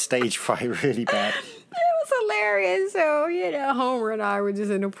 she had stage fright really bad. It was hilarious. So, Homer and I were just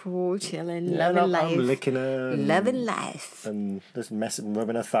in the pool chilling, loving life. I'm licking her. Loving life. And just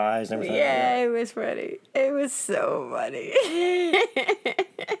rubbing her thighs and everything. Yeah, it was funny. It was so funny.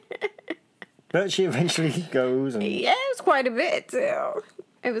 But she eventually goes and... Yeah, it was quite a bit, too.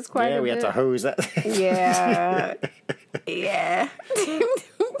 It was quite a bit. Yeah, we had to hose that. Yeah. Yeah.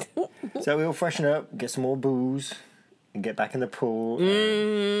 So we'll freshen up, get some more booze, and get back in the pool.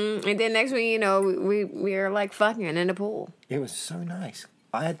 And then next thing you know, we were like fucking in the pool. It was so nice.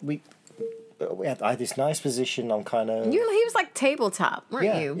 I had this nice position on kind of... He was like tabletop,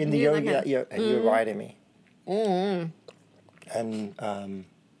 weren't you? In the yoga, and you were riding me. And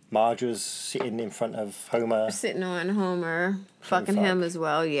Marge was sitting in front of Homer. Sitting on Homer, fucking him as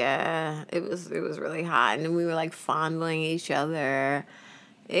well. Yeah, it was really hot, and we were like fondling each other.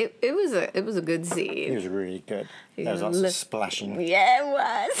 It was a good scene. It was really good. There was lots of splashing. Yeah, it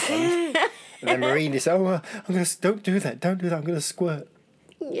was. And then Maureen said, "Oh, don't do that. I'm gonna squirt."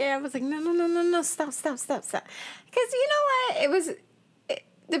 Yeah, I was like, no, stop. Because you know what?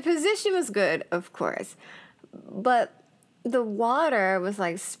 The position was good, of course, but the water was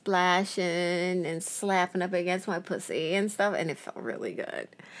like splashing and slapping up against my pussy and stuff, and it felt really good.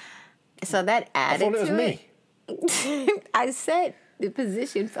 So that added to it. I thought it was me. I said the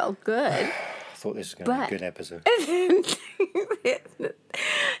position felt good. I thought this was going to be a good episode. It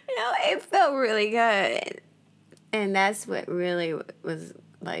felt really good. And that's what really was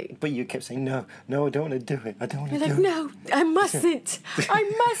like... But you kept saying, no, I don't want to do it. I don't want to do it. No, I mustn't. I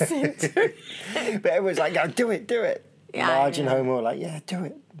mustn't. But everyone's like, no, do it. Yeah, Marge and Homer were like, yeah, do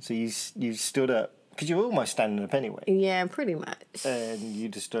it. So you stood up, because you were almost standing up anyway. Yeah, pretty much. And you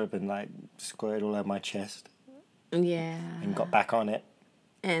just stood up and like squared all over my chest. Yeah. And got back on it.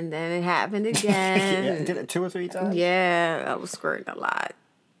 And then it happened again. Yeah, did it 2 or 3 times. Yeah, I was squirting a lot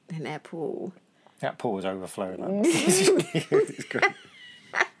in that pool. That pool was overflowing. It was great.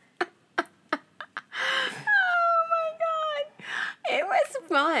 It was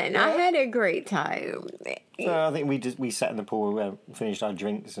fun. I had a great time. So I think we sat in the pool, finished our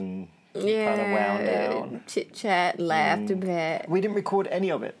drinks, and Yeah. Kind of wound down. Chit chat, laughed a bit. We didn't record any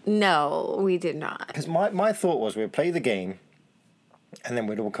of it. No, we did not. Because my thought was we'd play the game and then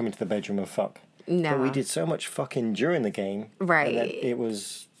we'd all come into the bedroom and fuck. No. But we did so much fucking during the game. Right. That it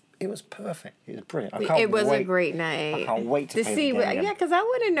was perfect. It was brilliant. It was a great night. I can't wait to play see the what. game again. Yeah, because I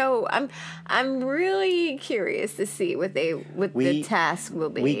want to know. I'm really curious to see what the task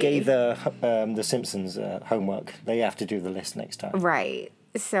will be. We gave the Simpsons homework. They have to do the list next time. Right.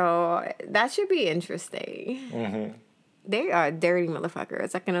 So that should be interesting. Mm-hmm. They are dirty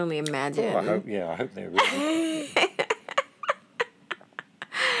motherfuckers. I can only imagine. Oh, I hope they're really.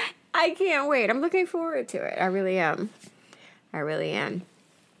 I can't wait. I'm looking forward to it. I really am.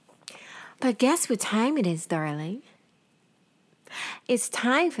 But guess what time it is, darling? It's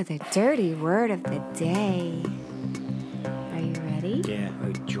time for the dirty word of the day. Are you ready? Yeah,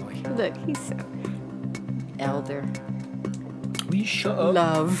 oh joy. Look, he's so elder. Will you shut up?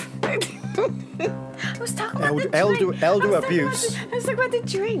 Love. I was talking about the drink. Elder abuse. I was talking about the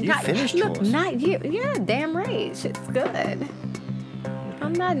drink. You finished yours. Look, not you. Yeah, damn right. Shit's good.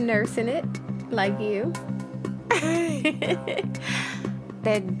 I'm not nursing it like you.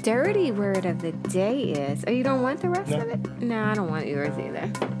 The dirty word of the day is... Oh, you don't want the rest of it? No, I don't want yours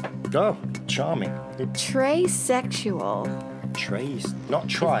either. Oh, charming. Trisexual. Trace, not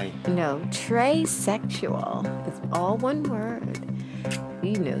try. No, trisexual. It's all one word.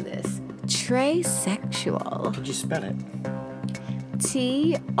 You know this. Trisexual. Could you spell it?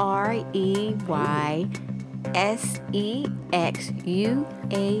 Treyexual.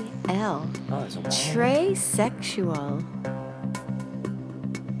 Oh, it's a wild. Trisexual.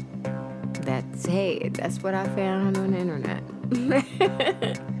 That's what I found on the internet.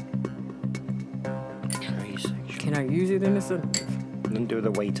 Trisexual. Can I use it in a sentence? Then do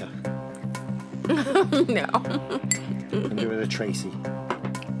the waiter. No. And do the Tracy.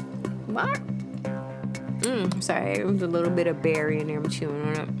 What? Sorry, it was a little bit of berry in there. I'm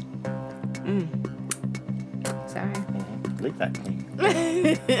chewing on it. Sorry. Leave that clean.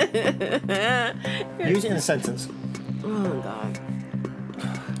 Use it in a sentence. Oh, God.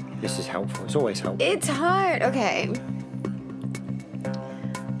 This is helpful. It's always helpful. It's hard. Okay.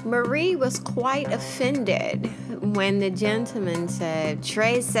 Marie was quite offended when the gentleman said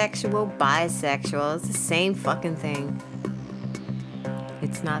trisexual, bisexual. It's the same fucking thing.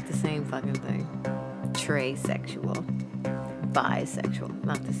 It's not the same fucking thing. Trisexual, bisexual,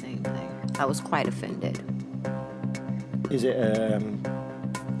 not the same thing. I was quite offended. Is it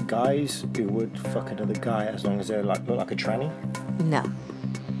guys who would fuck another guy as long as they look like a tranny? No.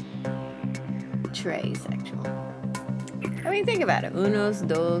 Trisexual. I mean, think about it. Unos,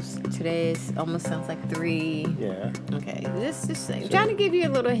 dos, tres, almost sounds like three. Yeah. Okay, just saying. Trying to give you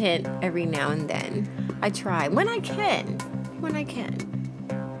a little hint every now and then. I try when I can.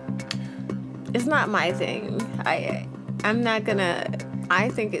 It's not my thing. I'm not gonna. I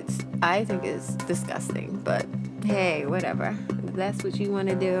think it's disgusting. But hey, whatever. If that's what you want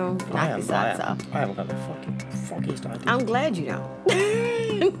to do, knock your socks off. I haven't got the foggiest idea. I'm glad you don't.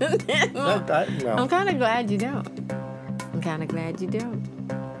 No. I'm kind of glad you don't.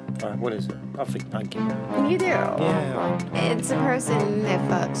 What is it? I think I get it. You do. Yeah. It's a person that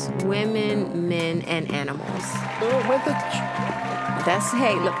fucks women, men, and animals. Oh, where the...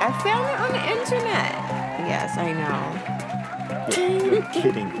 Hey, look, I found it on the internet. Yes, I know. You're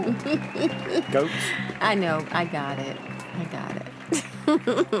kidding. Goats? I know. I got it.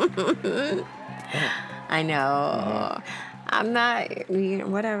 I know. I'm not,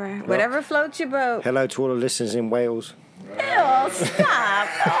 whatever. Whatever floats your boat. Hello to all the listeners in Wales. Ew, stop.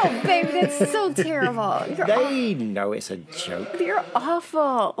 Oh, baby, that's so terrible. They know it's a joke. You're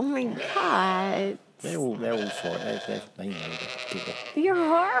awful. Oh, my God. They're all for it. They know that. You're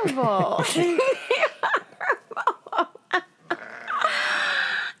horrible.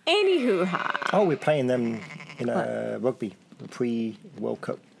 Anywho, Oh, we're playing them in a rugby, a pre-World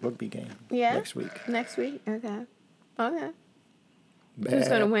Cup rugby game next week. Next week? Okay. Who's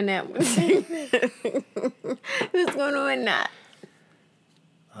going to win that one? Who's going to win that?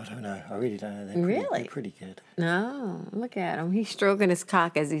 I don't know. I really don't know. They're pretty good. No, look at him. He's stroking his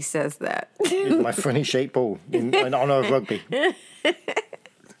cock as he says that. It's my funny shaped ball in honor of rugby.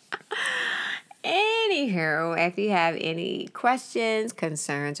 Anywho, if you have any questions,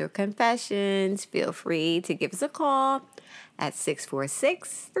 concerns, or confessions, feel free to give us a call at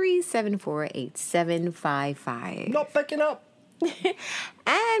 646-374-8755. Not picking up.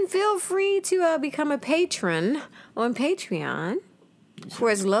 And feel free to become a patron on Patreon for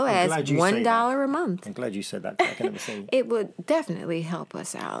as low as $1 a month. I'm glad you said that. I can never say it. It would definitely help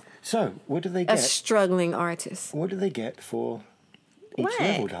us out. So, what do they A get? struggling artist. What do they get for each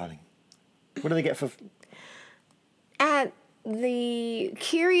level, darling? What do they get for? At the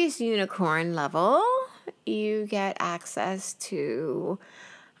Curious Unicorn level, you get access to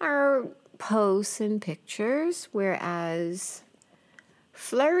our posts and pictures, whereas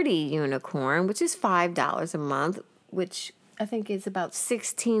Flirty Unicorn, which is $5 a month, which I think is about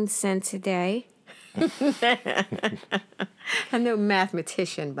 16 cents a day. I'm no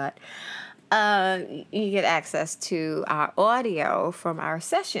mathematician, but you get access to our audio from our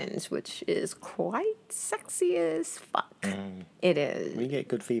sessions, which is quite sexy as fuck. It is. We get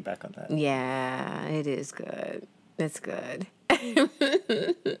good feedback on that. Yeah, it is good. It's good.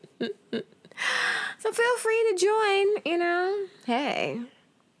 So feel free to join, Hey.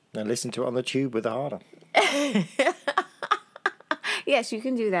 And listen to it on the tube with the harder. Yes, you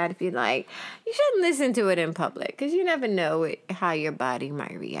can do that if you'd like. You shouldn't listen to it in public because you never know how your body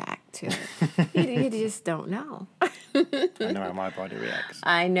might react to it. you just don't know. I know how my body reacts.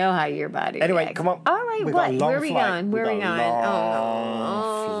 I know how your body Anyway, reacts. come on. All right, We've got what? a long Where are we flight. going? We've Where are we got a going?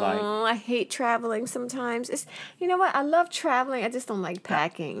 long flight. I hate traveling sometimes. You know what? I love traveling. I just don't like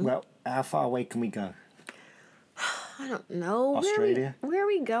packing. Well, how far away can we go? I don't know. Australia? Where are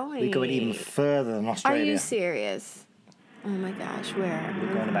we going? We're going even further than Are Australia. you serious? Oh my gosh, where?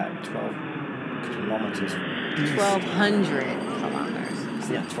 We're going about 12 kilometers. 1,200 kilometers. You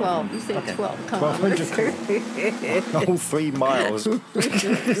said Yeah, 12. You said okay. 12 1,200 kilometers. Oh, 3 miles.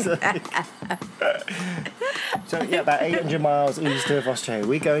 So, yeah, about 800 miles east of Australia.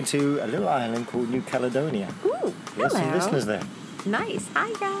 We're going to a little island called New Caledonia. Ooh, We have some hello. listeners there. Nice.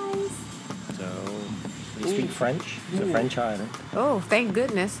 Hi, guys. So, they speak French. It's a French island. Oh, thank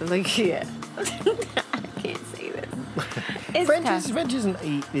goodness. Like, yeah. I can't say this. It's French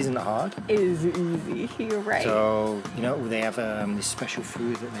isn't hard. It is easy. You're right. So, they have this special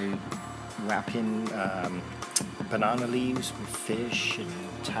food that they wrap in banana leaves with fish and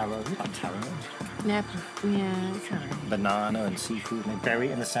taro. Not taro. Yeah, it's all right. Banana and seafood. And they bury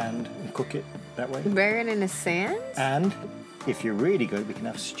it in the sand and cook it that way. Buried in the sand? And if you're really good, we can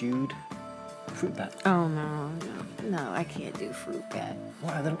have stewed fruit bat. Oh, no, I can't do fruit bat.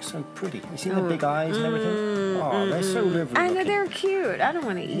 Wow, they look so pretty. You see the big eyes and everything? Oh, they're so lovely I know looking. they're cute. I don't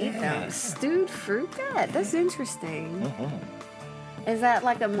want to eat Yeah. them. Stewed fruit bat? That's interesting. Mm-hmm. Is that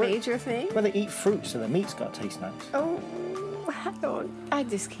like a major thing? Well, they eat fruit, so the meat's got to taste nice. Oh, I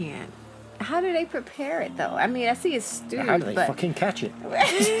just can't. How do they prepare it, though? I mean, I see it's stewed, How do they but... fucking catch it?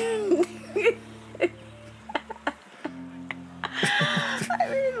 I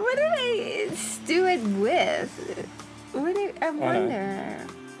mean, what do they stew it with? I wonder.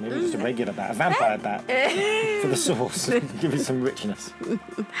 Maybe just a regular bat, a vampire bat for the sauce. Give it some richness.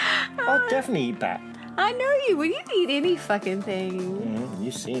 I'll definitely eat bat. I know you. Would you eat any fucking thing?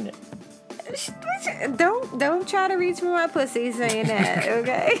 You've seen it. Don't try to reach for my pussy saying that,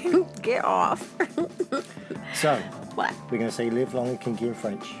 okay? Get off. So, What? we're going to say live long and kinky in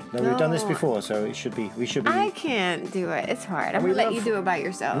French. No, we've done this No. before, so we should be. I can't do it. It's hard. I'm We gonna let love- you do it by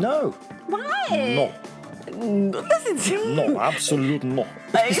yourself. No, Why? no, Listen to me. no, absolute no.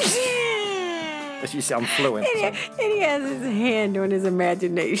 As you say, I'm fluent. And he has his hand on his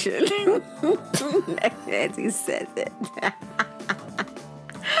imagination as he says it.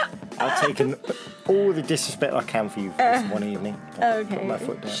 I've taken all the disrespect I can for you for this one evening. I'll put my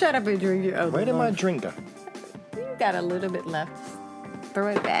foot Okay. down. Shut up and drink your other Where did my one. drink go? You got a little bit left. Throw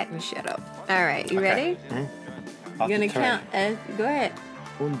it back and shut up. All right, you ready? You're gonna count. Go ahead.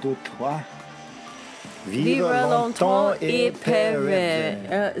 1, 2, 3. Vive longtemps et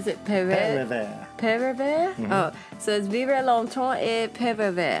pervers. Is it pervers? Pervers. Pervers? Oh, so it's vivre longtemps et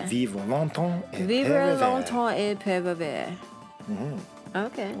pervers. Vivre longtemps et Vivre pervers. longtemps et pervers.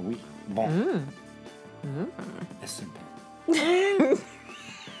 Okay. Oui, bon. C'est bon.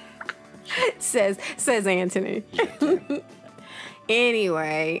 Says Anthony.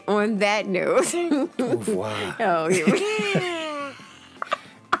 Anyway, on that note. Au revoir. Oh, here we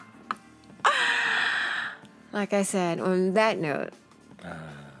Like I said, on that note.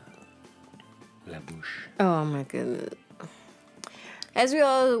 La bouche. Oh my goodness. As we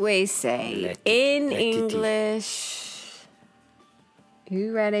always say, in let it English.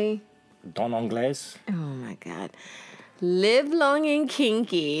 You ready? Dans anglais. Oh my God. Live long and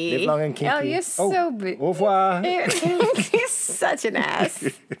kinky. Live long and kinky. Oh, you're so big. Au revoir. You're such an ass.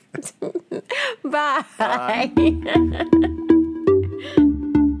 Bye.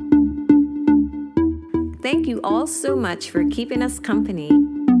 Thank you all so much for keeping us company.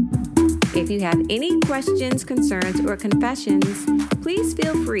 If you have any questions, concerns, or confessions, please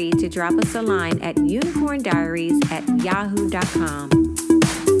feel free to drop us a line at unicorndiaries@yahoo.com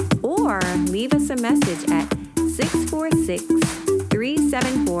or leave us a message at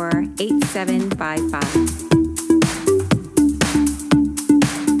 646-374-8699.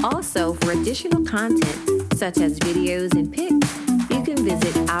 888-8755. Also, for additional content, such as videos and pics, you can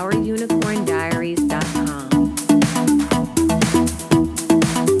visit OurUnicornDiaries.com.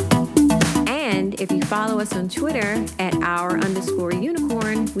 And if you follow us on Twitter at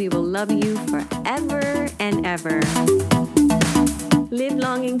 @our_unicorn, we will love you forever and ever. Live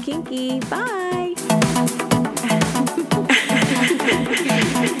long and kinky. Bye.